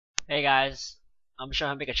Hey guys, I'm sure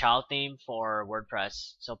how to make a child theme for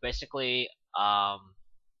WordPress. So basically,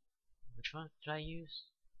 which one did I use?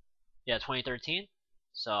 Yeah, 2013.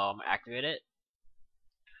 So I'm gonna activate it.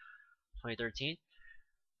 2013,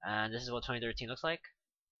 and this is what 2013 looks like.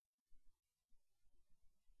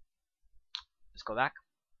 Let's go back.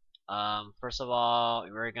 First of all,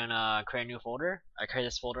 we're gonna create a new folder. I create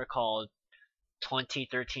this folder called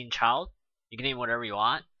 2013 child. You can name whatever you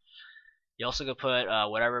want. You also could put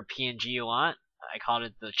whatever PNG you want. I called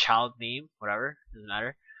it the child theme, whatever, doesn't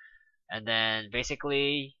matter. And then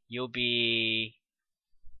basically you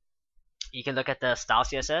can look at the style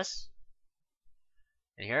CSS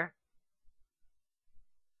in here.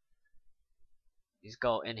 You just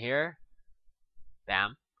go in here,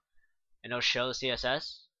 bam, and it'll show the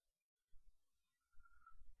CSS.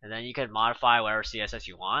 And then you can modify whatever CSS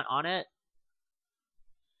you want on it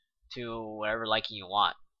to whatever liking you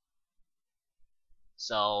want.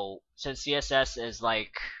 So since CSS is like,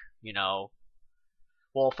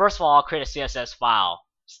 well, first of all, I'll create a CSS file,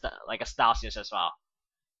 like a style CSS file.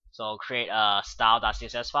 So I'll create a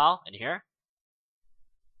style.css file in here.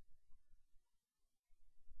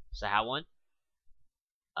 So I have one.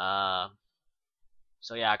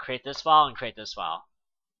 So yeah, create this file and create this file.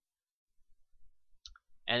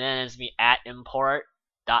 And then it's me at import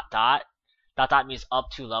dot dot. Dot dot means up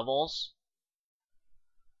 2 levels.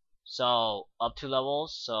 So up 2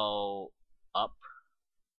 levels, so up,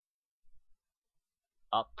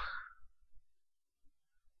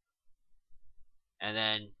 and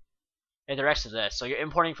then it directs to this. So you're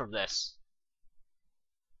importing from this.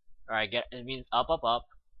 Alright, it means up,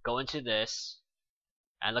 go into this,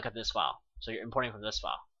 and look at this file. So you're importing from this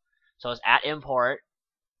file. So it's at import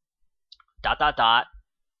dot dot dot,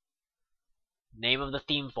 name of the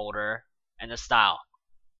theme folder, and the style.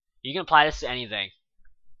 You can apply this to anything.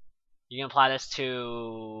 You can apply this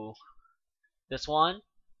to this one,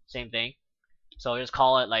 same thing. So just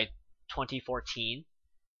call it like 2014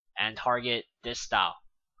 and target this style.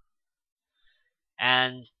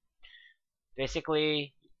 And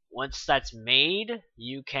basically, once that's made,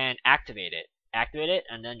 you can activate it. Activate it,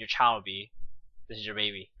 and then your child will be, this is your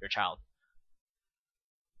baby, your child.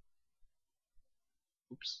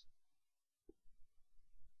 Oops.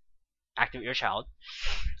 Activate your child.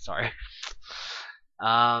 Sorry.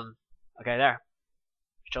 Okay, there.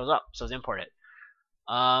 It shows up, so it's imported.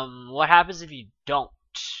 What happens if you don't?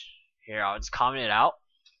 Here, I'll just comment it out.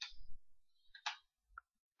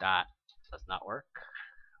 That does not work.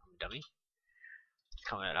 I'm a dummy. Let's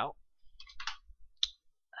comment it out.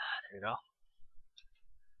 There you go.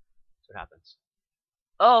 What happens?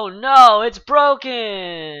 Oh no, it's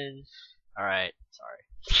broken! Alright, sorry.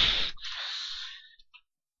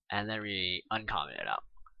 And then we uncomment it out.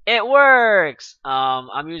 It works!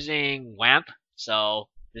 I'm using WAMP, so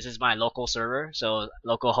this is my local server, so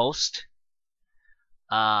local host.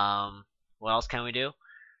 What else can we do?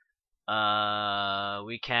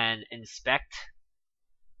 We can inspect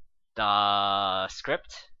the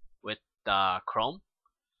script with Chrome.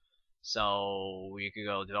 So we could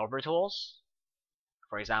go developer tools.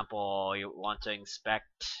 For example, you want to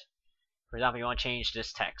inspect, for example, you want to change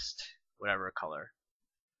this text, whatever color.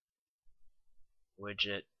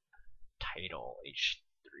 Widget title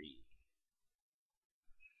H3.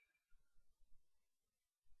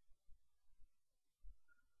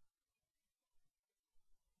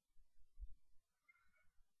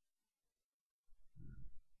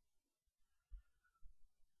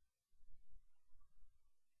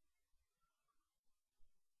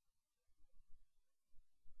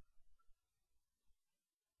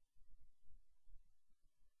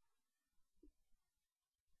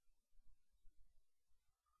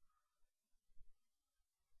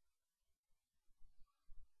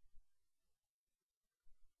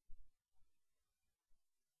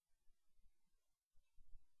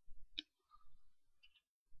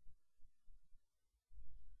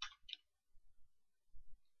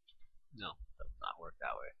 No, does not work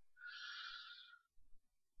that way.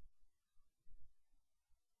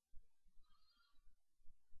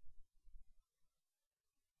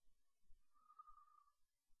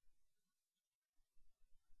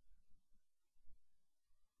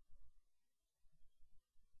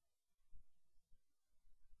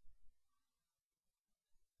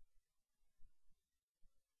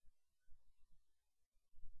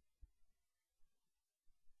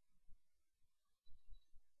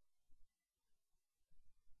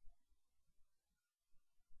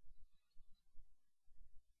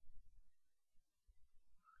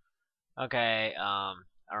 Okay, I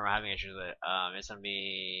don't know, having issues with it. It's gonna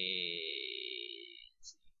be,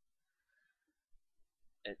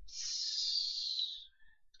 it's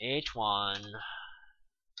h1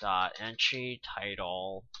 dot entry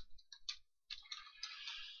title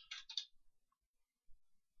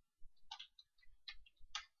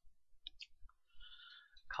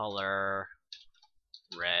color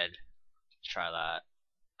red. Let's try that.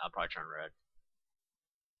 I'll probably turn red.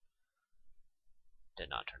 Did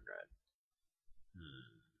not turn red.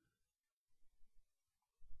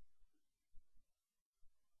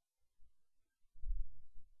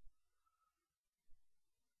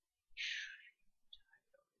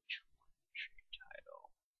 Title.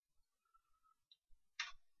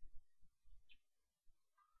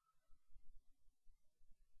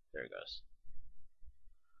 There it goes.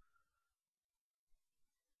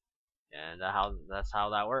 And that's how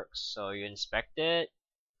that works. So you inspect it.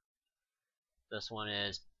 This one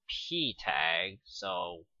is p tag,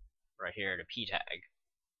 so right here the p tag.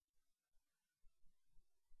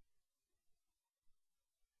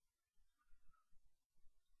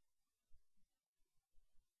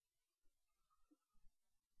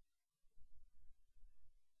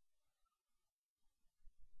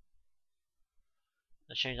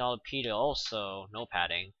 Let's change all the p to also no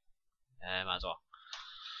padding, and might as well.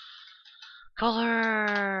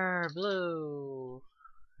 Color blue,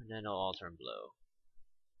 and then it'll all turn blue.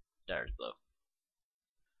 There's blue.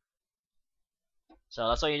 So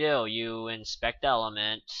that's what you do. You inspect the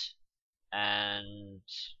element, and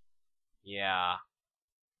yeah.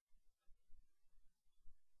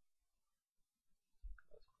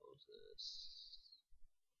 Let's close this.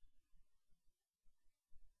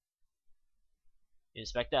 You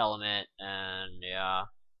inspect the element, and yeah,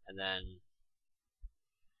 and then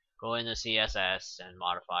go into CSS and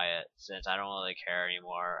modify it. Since I don't really care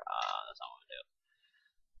anymore, that's not what I do.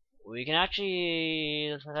 We can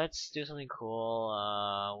actually let's do something cool.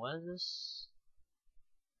 What is this?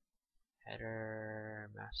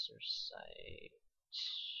 Header master site.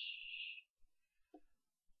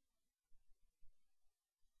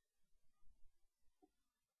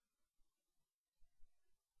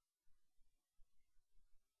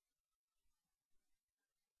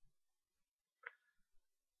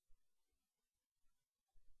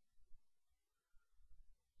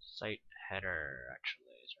 Site header actually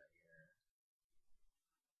is right here.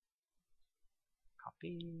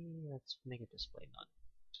 Copy. Let's make it display none.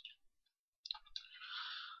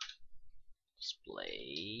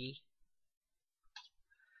 Display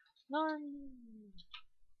none.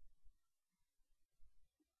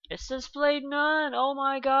 It's displayed none. Oh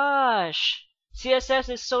my gosh. CSS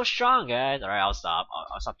is so strong, guys. Alright, I'll stop.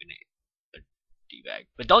 I'll stop doing it. Debug.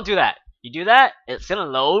 But don't do that. You do that, it's gonna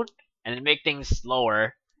load and then make things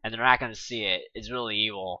slower, and they're not gonna see it. It's really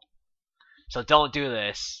evil. So don't do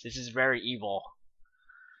this. This is very evil.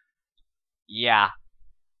 Yeah.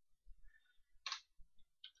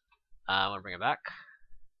 I'm gonna bring it back.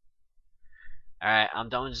 Alright, I'm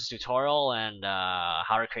done with this tutorial and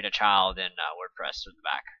how to create a child in WordPress with the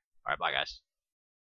back. Alright, bye guys.